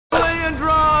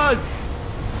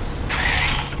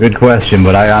Good question,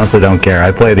 but I honestly don't care.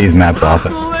 I play these maps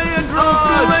often.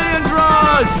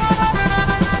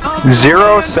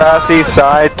 Zero, Sassy,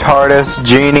 Side, TARDIS,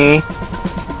 Genie.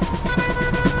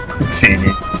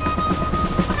 Genie.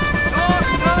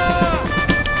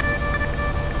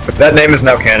 But that name is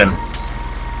now canon.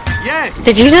 Yes.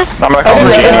 Did you just? I'm a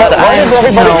Why does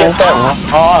everybody get that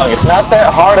wrong? It's not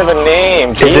that hard of a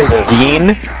name, Jesus.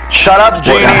 Gene? Shut up,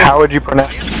 Genie. How would you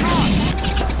pronounce it?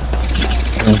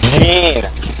 Gene.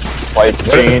 Like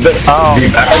Gene. Oh,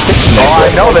 I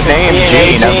know the name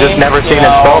Gene. I've just never seen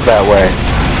it spelled that way.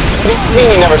 What do you mean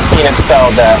you've never seen it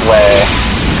spelled that way?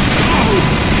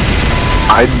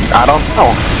 I don't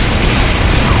know.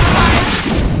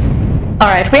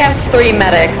 Alright, we have 3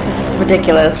 medics. This is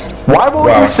ridiculous. Why will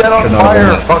you set on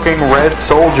fire a fucking red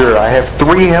soldier? I have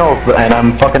 3 health and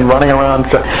I'm fucking running around.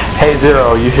 Hey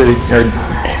Zero, you should. Or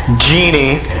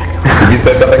Genie. Did you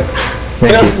say something?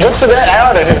 Just for that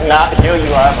hour to just not heal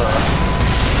you ever.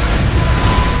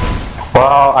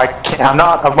 Well, I'm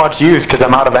not of much use because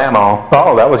I'm out of ammo.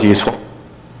 Oh, that was useful.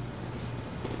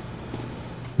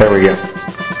 There we go.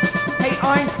 Hey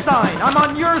Einstein, I'm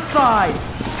on your side.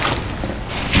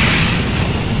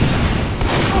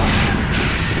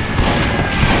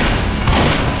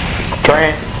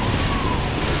 Train.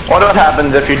 What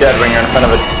happens if you're dead when you're in front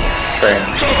of a train?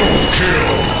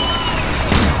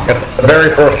 It's the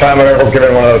very first time I've ever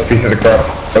given one of those pieces of crap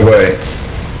away.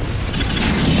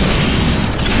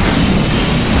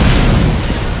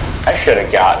 I should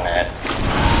have gotten it.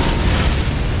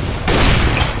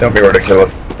 Don't be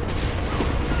ridiculous.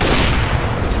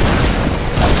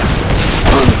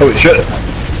 Holy shit.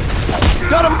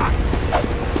 Got him.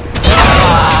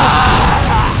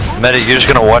 Medic, you're just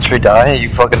gonna watch me die? You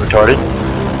fucking retarded?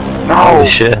 No. Holy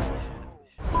shit.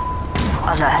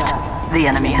 Alert. The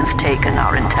enemy has taken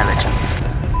our intelligence.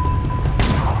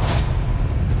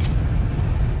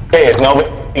 Hey, is nobody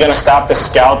gonna stop the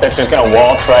scout that's just gonna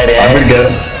waltz right in? I'm gonna get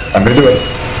it. I'm gonna do it.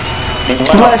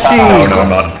 Oh, no, I'm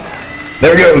not.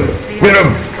 There he goes. Win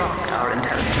him.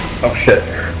 Oh, shit.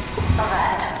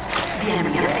 Alert. The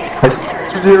enemy has taken our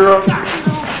intelligence. Zero.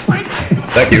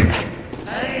 Thank you.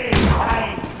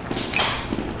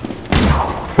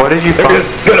 What did you There he find? is.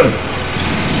 Get him.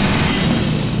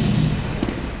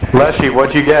 Leshy,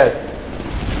 what'd you get?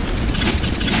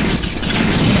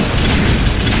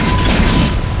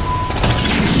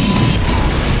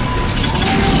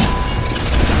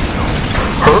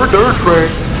 Her dirt train.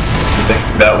 You think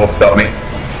that will stop me?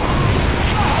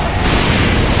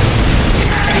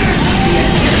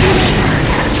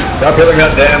 Stop killing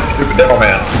that damn stupid devil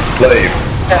man. Slave.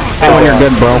 When you're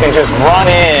good, bro. You can just run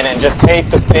in and just take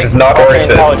the thing. It's not worth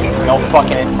it. Intelligence, no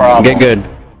fucking problem. Get good.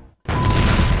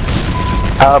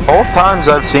 Both times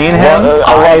I've seen him, I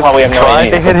love how we have no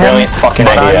tried idea. to hit him, Fucking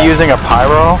but idea. I'm using a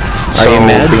pyro. Are you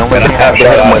mad? The only thing I have to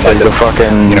hit him with is the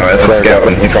fucking. You know, as a flare scout,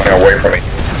 gun. and he's running away from me.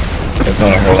 There's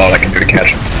not a whole lot I can do to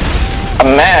catch him.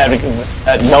 I'm mad because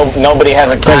nobody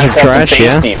has a concept of trash,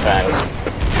 base yeah? defense.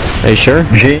 Are you sure?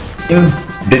 Gene,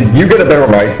 did you get a better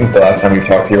mic since the last time we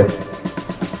talked to you?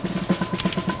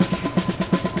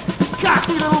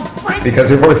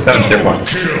 Because your voice sounds different.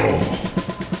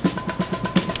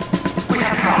 We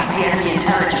have dropped the enemy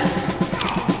intelligence.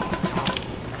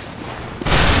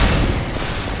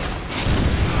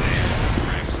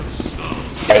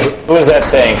 Who is that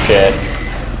saying shit?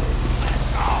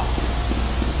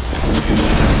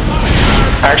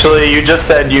 Actually, you just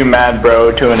said you mad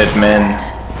bro to an admin.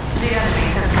 The enemy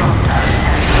has dropped our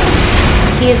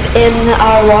intelligence. He's in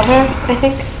our water, I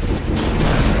think.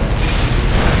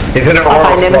 He's in a I'll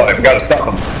horrible find him. spot. I've got to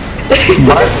stop him.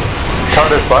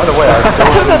 TARDIS, by the way, I still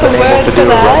haven't been able to do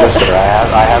a register.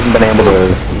 I haven't been able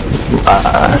to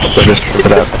register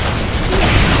for that.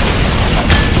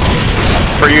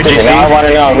 For you, Listen, GC? now I want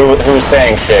to know who's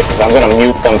saying shit, because I'm going to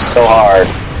mute them so hard.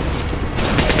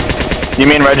 You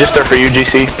mean register for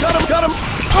UGC? Got him. Got him.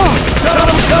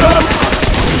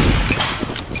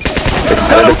 The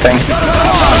competitive thing?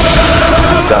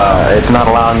 It's not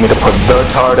allowing me to put the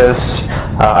TARDIS.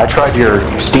 I tried your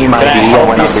Steam ID, I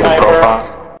went on your profile.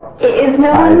 Is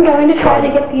no one going to try to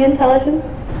get the intelligence?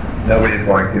 Nobody's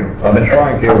going to. I've been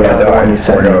trying to, but I died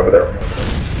before I got over there.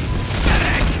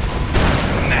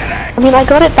 I mean, I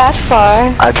got it that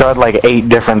far. I tried like 8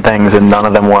 different things and none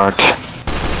of them worked.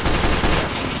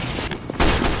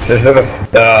 This is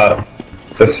a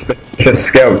suspicious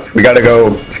scouts. We gotta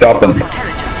go stop them.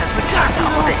 Intelligence has returned to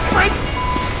our base.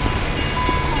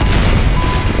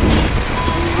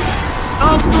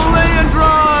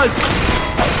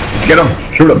 Get him!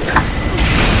 Shoot him!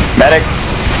 Medic!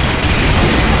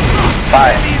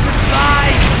 Fire.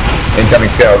 Incoming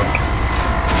scout.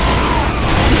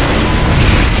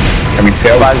 I mean,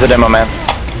 sail. Buys the demo, man.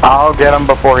 I'll get him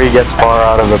before he gets far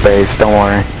out of the base, don't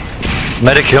worry.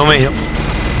 Medic, heal me.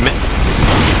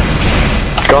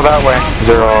 Go that way,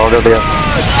 Zero, I'll go the other.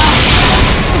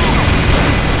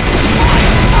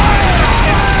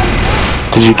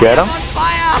 Did you get him?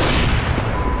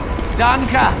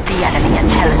 Danka! The enemy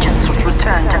intelligence will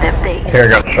return to their base. Here, I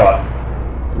got shot.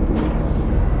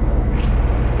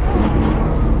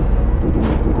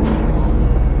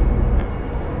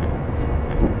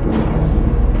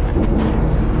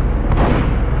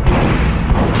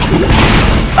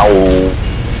 Oh.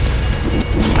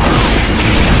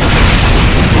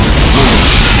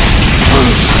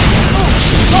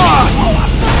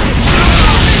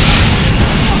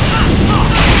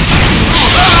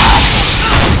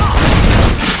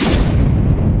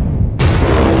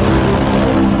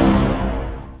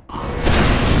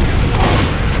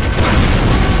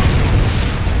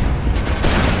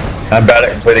 I'm bad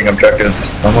at completing objectives.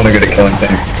 I'm only good at killing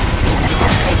things.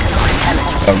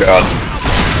 Oh god.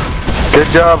 Good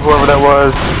job, whoever that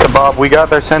was. Bob, we got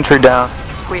their sentry down.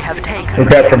 We have taken Who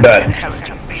captured that?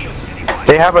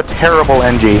 They have a terrible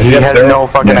NG. He Yeah, has terrible? no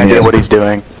fucking Yeah, he idea is. what he's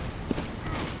doing.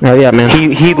 Oh yeah, man. He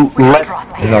let...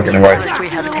 He's not getting away. We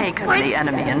have taken the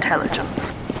enemy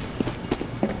intelligence.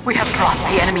 We have dropped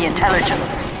the enemy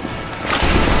intelligence.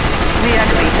 The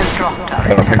enemy has dropped I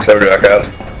our don't think so,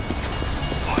 Jackass.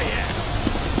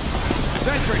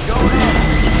 Sentry going up.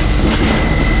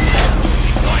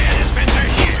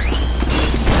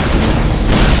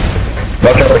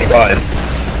 Watch out for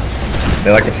spies.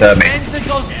 They like to stab me. Ensign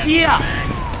goes here.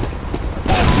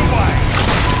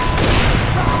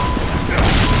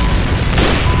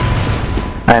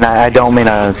 And I don't mean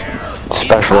a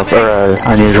special or a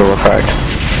unusual effect.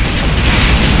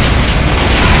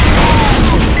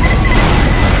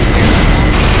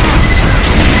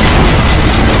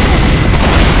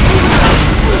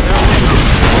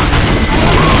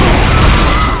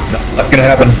 That's gonna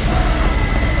happen.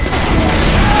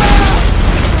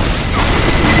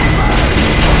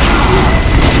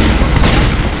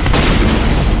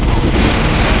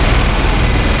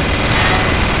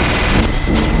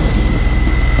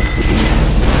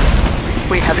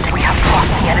 We have dropped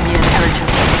the enemy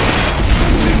intelligence.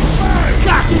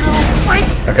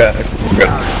 Okay, I'm good.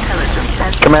 Intelligence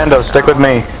has Commando, stick with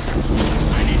me.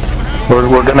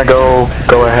 We're gonna go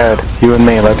ahead. You and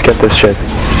me, let's get this shit.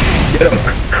 Get him.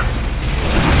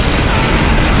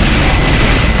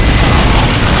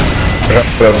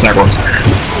 Snipers.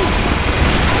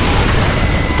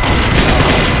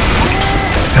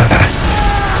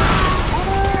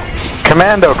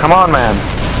 Commando, come on, man.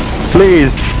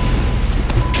 Please.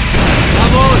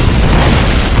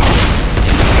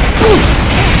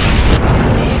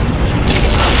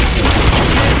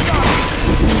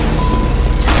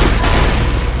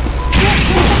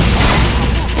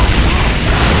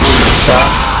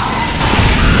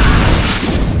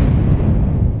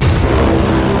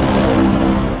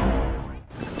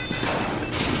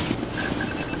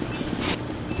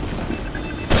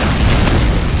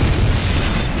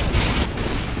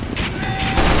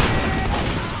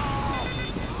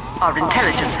 Our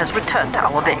intelligence has returned to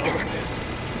our base.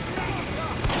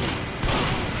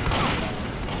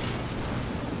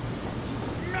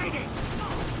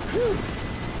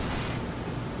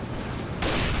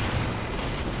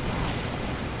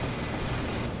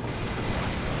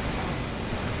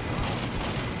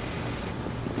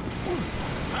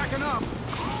 Backing up.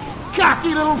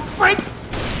 Cocky little freak.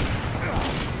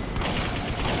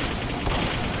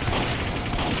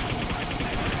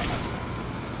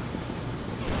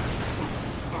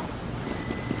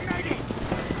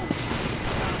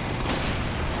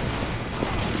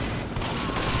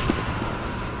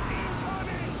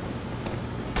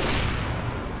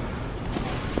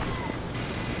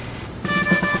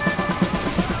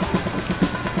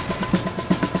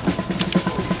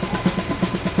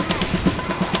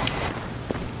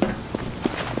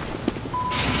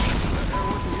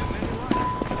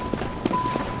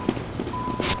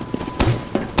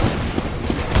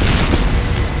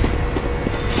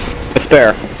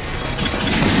 Spare.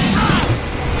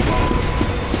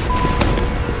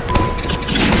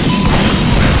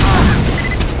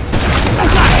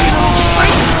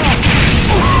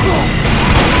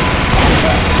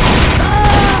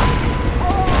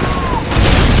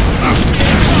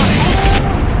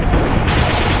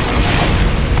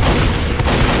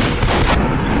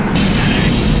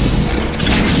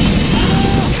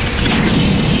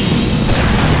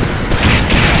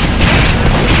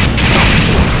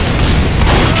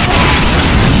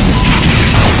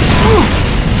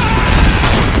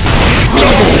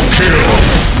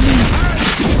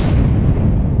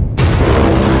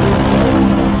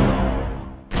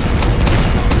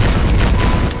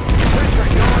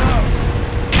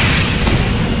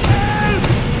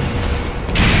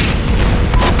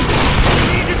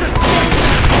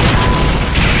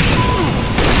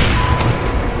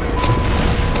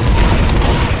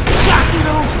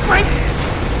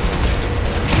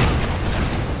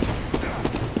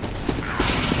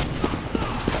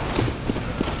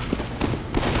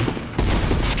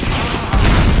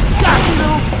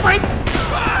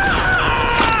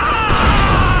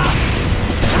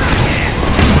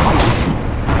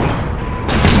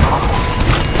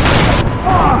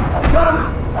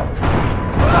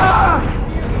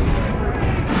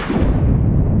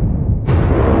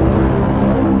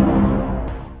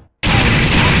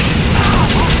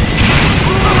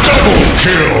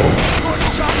 kill!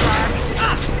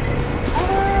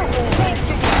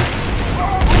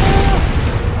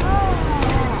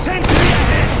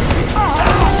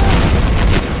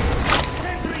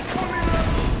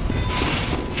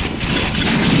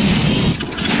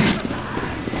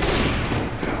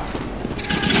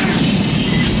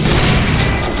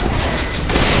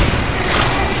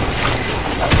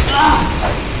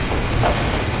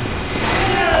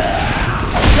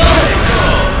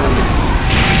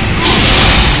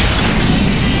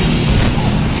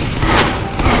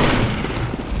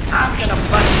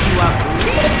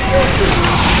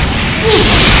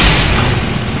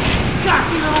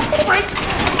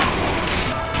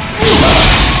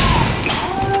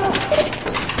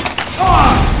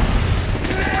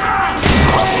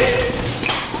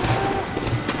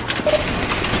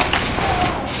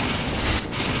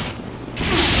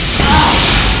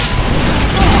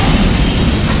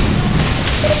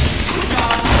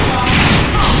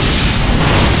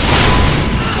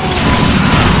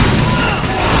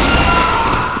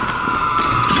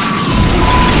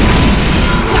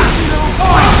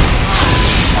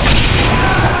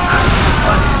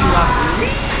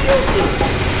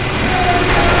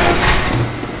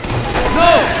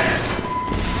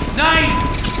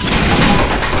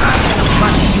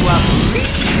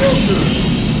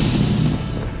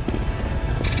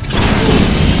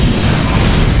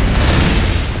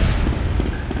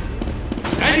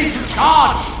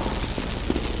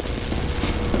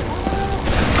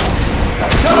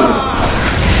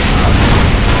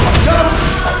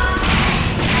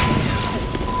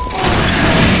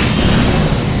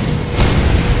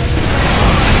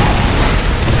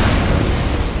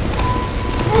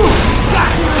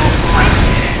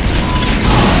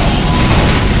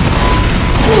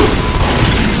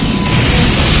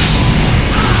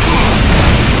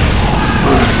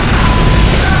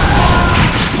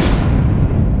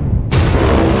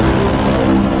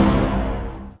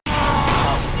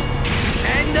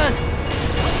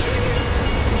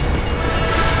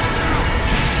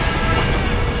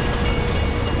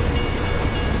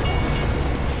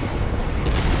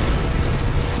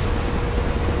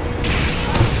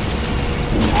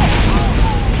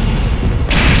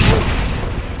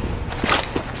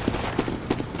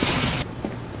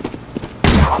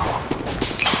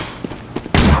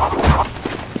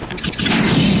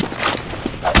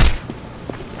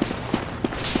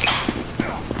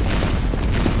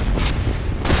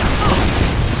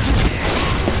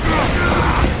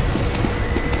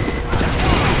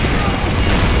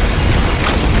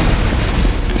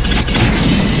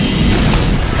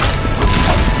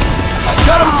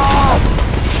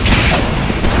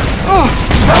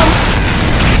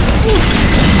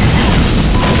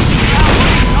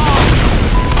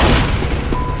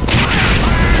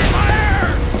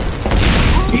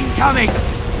 Incoming!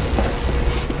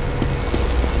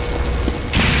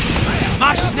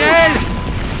 Mach schnell!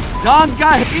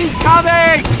 Danke!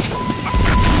 Incoming!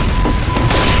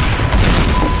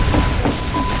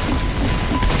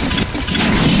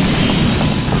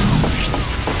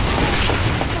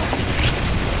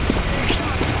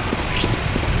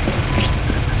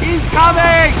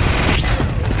 Incoming!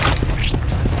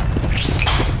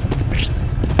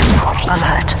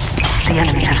 Alert. The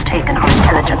enemy has taken our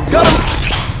intelligence. Got him!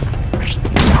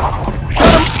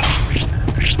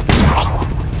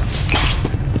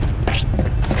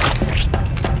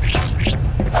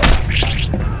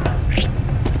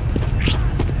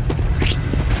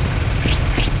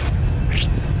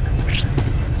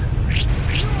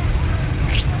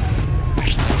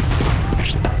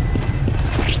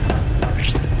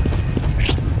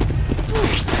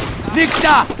 Nix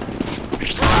da!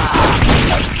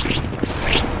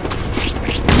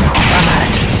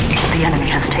 Alert. The enemy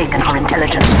has taken our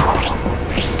intelligence.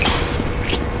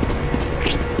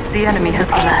 The enemy has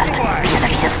alert. The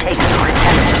enemy has taken our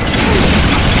intelligence.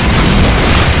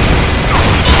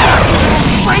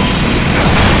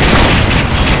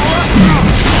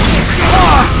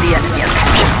 The enemy has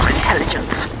captured our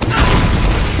intelligence.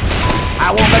 I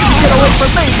won't let you get away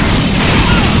from me!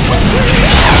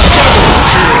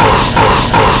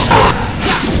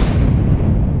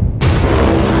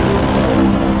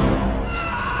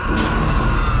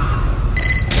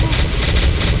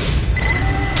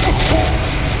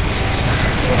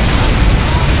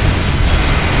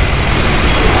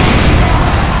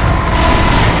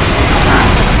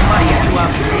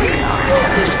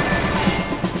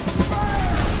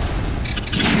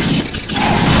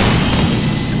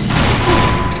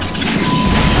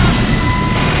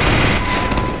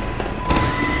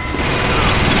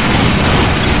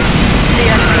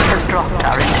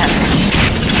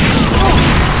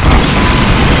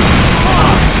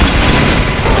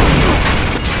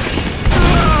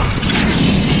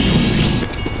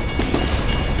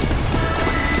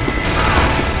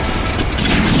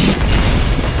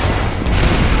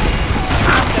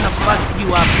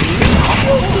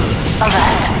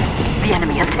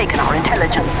 taken our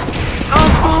intelligence.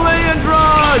 Uncle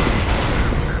Leandros!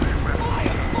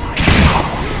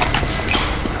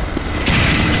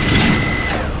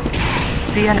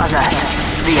 The enemy alert.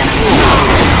 The enemy is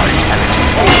taking our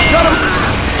intelligence. Got him!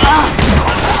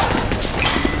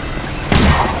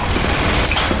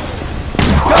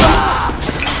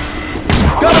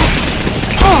 Got him!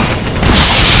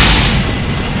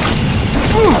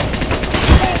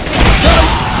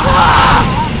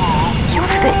 You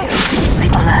failed. The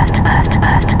alert.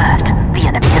 The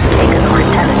enemy has taken our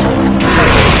intelligence.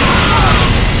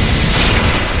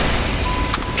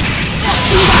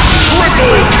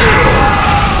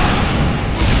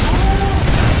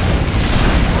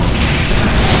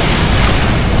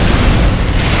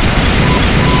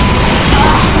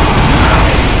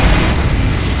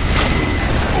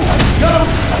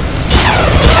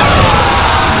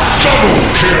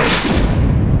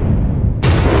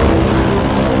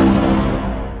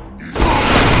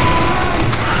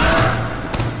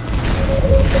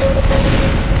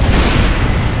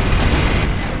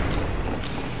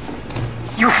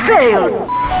 You failed!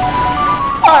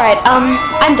 Alright,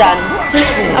 I'm done.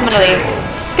 I'm gonna leave.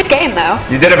 Good game, though.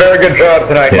 You did a very good job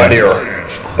tonight, my dear.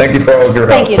 Thank you for all of your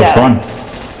help. Thank you, It was Dad. fun.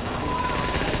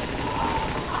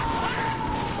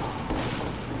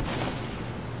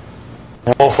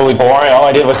 Woefully boring. All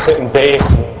I did was sit in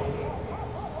base.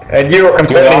 And you were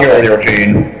complaining earlier,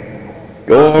 Gene.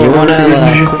 You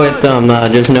wanna quit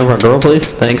just know for a girl,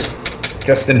 please? Thanks.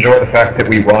 Just enjoy the fact that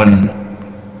we won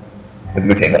the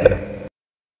blue team.